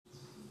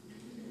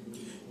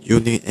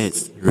Unit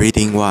 8,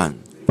 Reading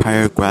 1,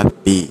 Paragraph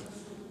B.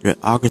 The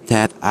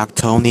architect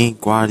Antoni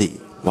Gaudí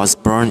was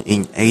born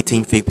in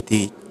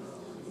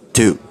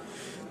 1852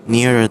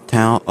 near the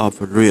town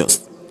of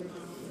Reus,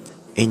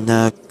 in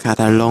the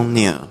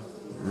Catalonia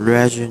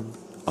region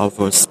of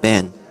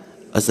Spain.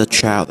 As a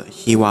child,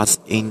 he was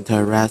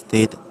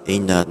interested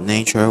in the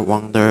nature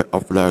wonder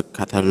of the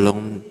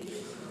Catalonia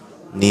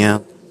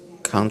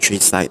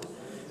countryside.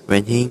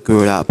 When he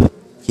grew up,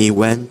 he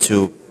went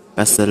to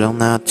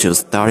Barcelona to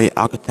study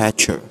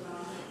architecture.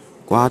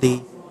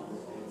 Gaudí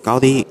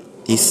Gaudí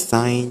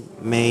designed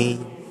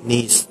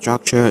many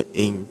structures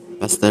in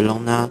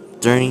Barcelona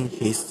during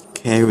his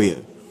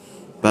career,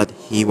 but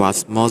he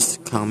was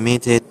most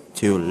committed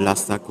to La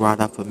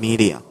Sagrada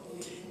Familia.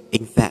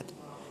 In fact,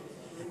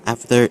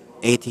 after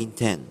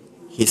 1810,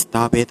 he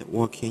stopped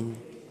working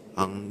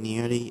on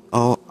nearly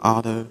all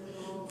other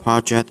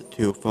projects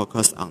to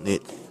focus on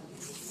it.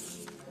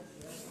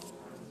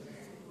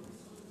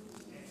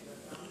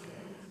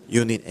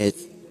 Unit 8,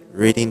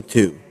 Reading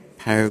 2,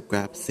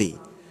 Paragraph C.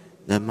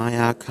 The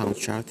Maya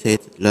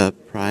constructed the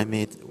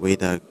pyramid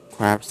with a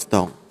carved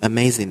stone.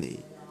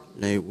 Amazingly,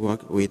 they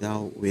worked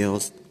without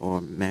wheels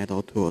or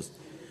metal tools.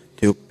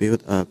 To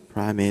build a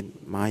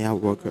pyramid, Maya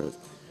workers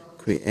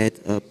created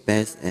a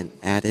base and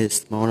added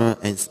smaller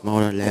and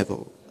smaller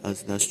levels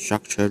as the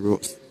structure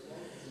rose.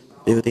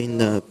 Building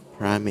the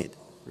pyramid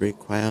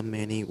required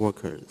many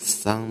workers.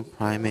 Some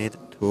pyramid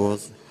took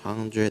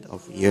hundreds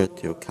of years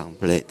to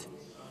complete.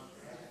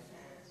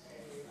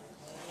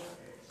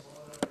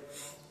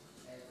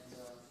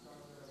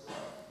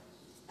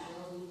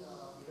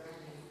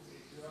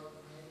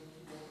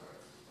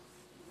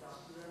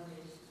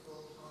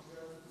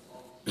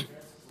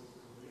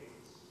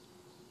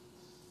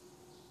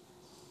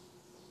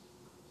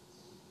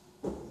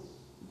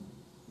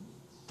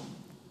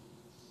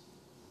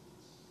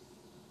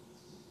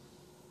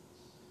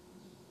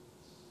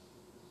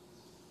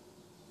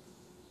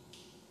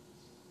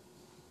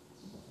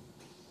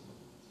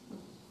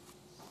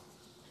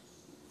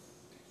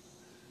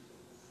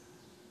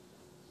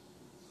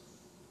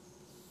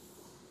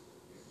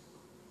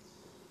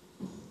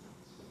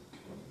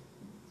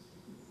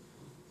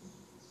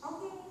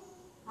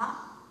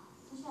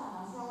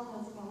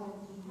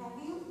 Have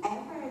you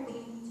ever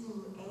been to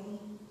any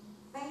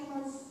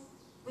famous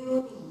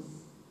buildings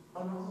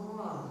around the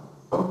world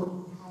or in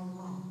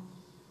Taiwan?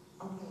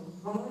 Okay,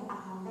 where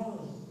are they?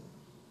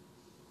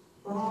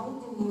 Why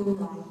do you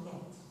like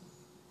it?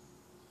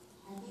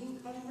 Have you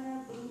ever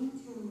been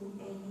to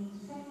any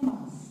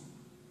famous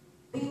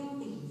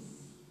buildings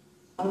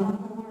around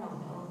the world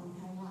or in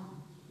Taiwan?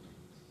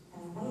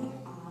 And where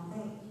are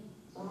they?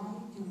 Why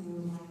do you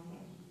like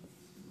it?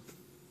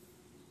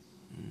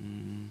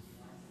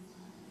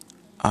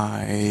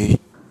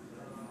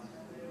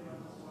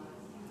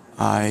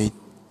 I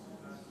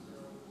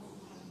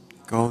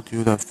go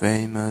to the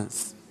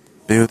famous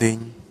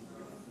building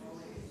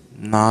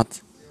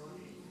not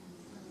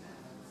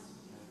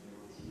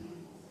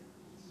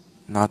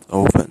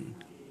often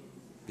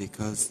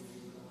because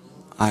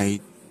I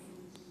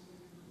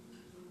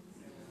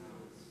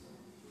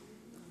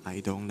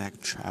don't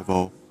like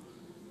travel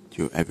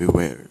to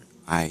everywhere.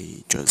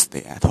 I just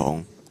stay at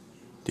home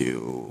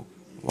to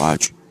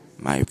watch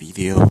my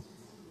video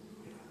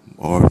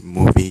or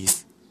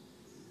movies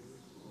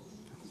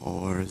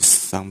or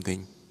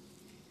something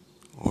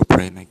or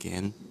play my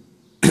game.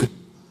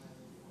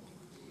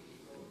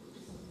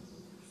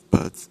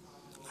 But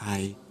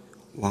I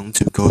want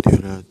to go to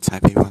the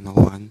Taipei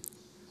 101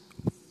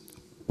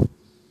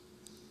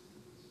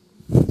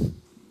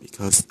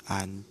 because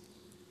I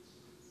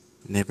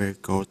never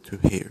go to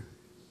here.